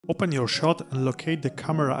Open your shot and locate the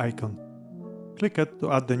camera icon. Click it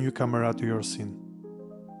to add the new camera to your scene.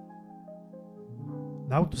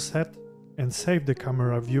 Now to set and save the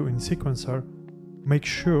camera view in Sequencer, make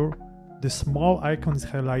sure the small icon is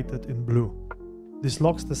highlighted in blue. This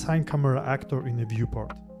locks the Cine Camera Actor in a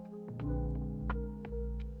viewport.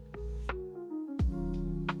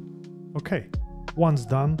 Okay, once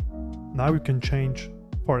done, now you can change,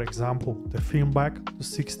 for example, the film back to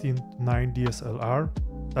 16:9 DSLR,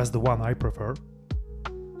 that's the one I prefer,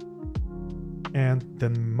 and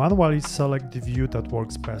then manually select the view that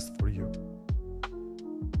works best for you.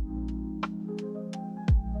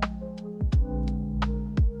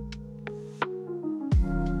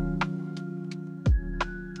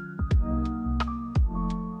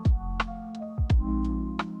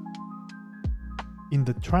 In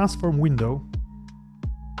the transform window,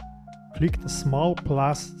 click the small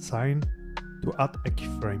plus sign to add a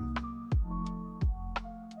keyframe.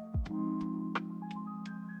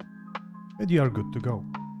 And you are good to go.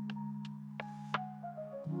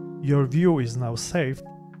 Your view is now saved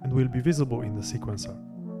and will be visible in the sequencer.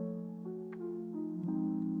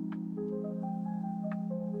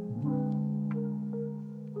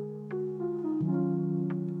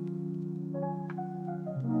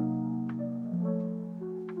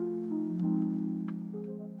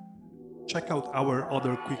 Check out our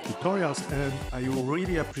other quick tutorials, and I will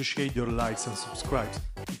really appreciate your likes and subscribes.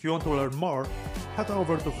 If you want to learn more, head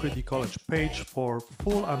over to 3D College page for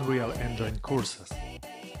full Unreal Engine courses.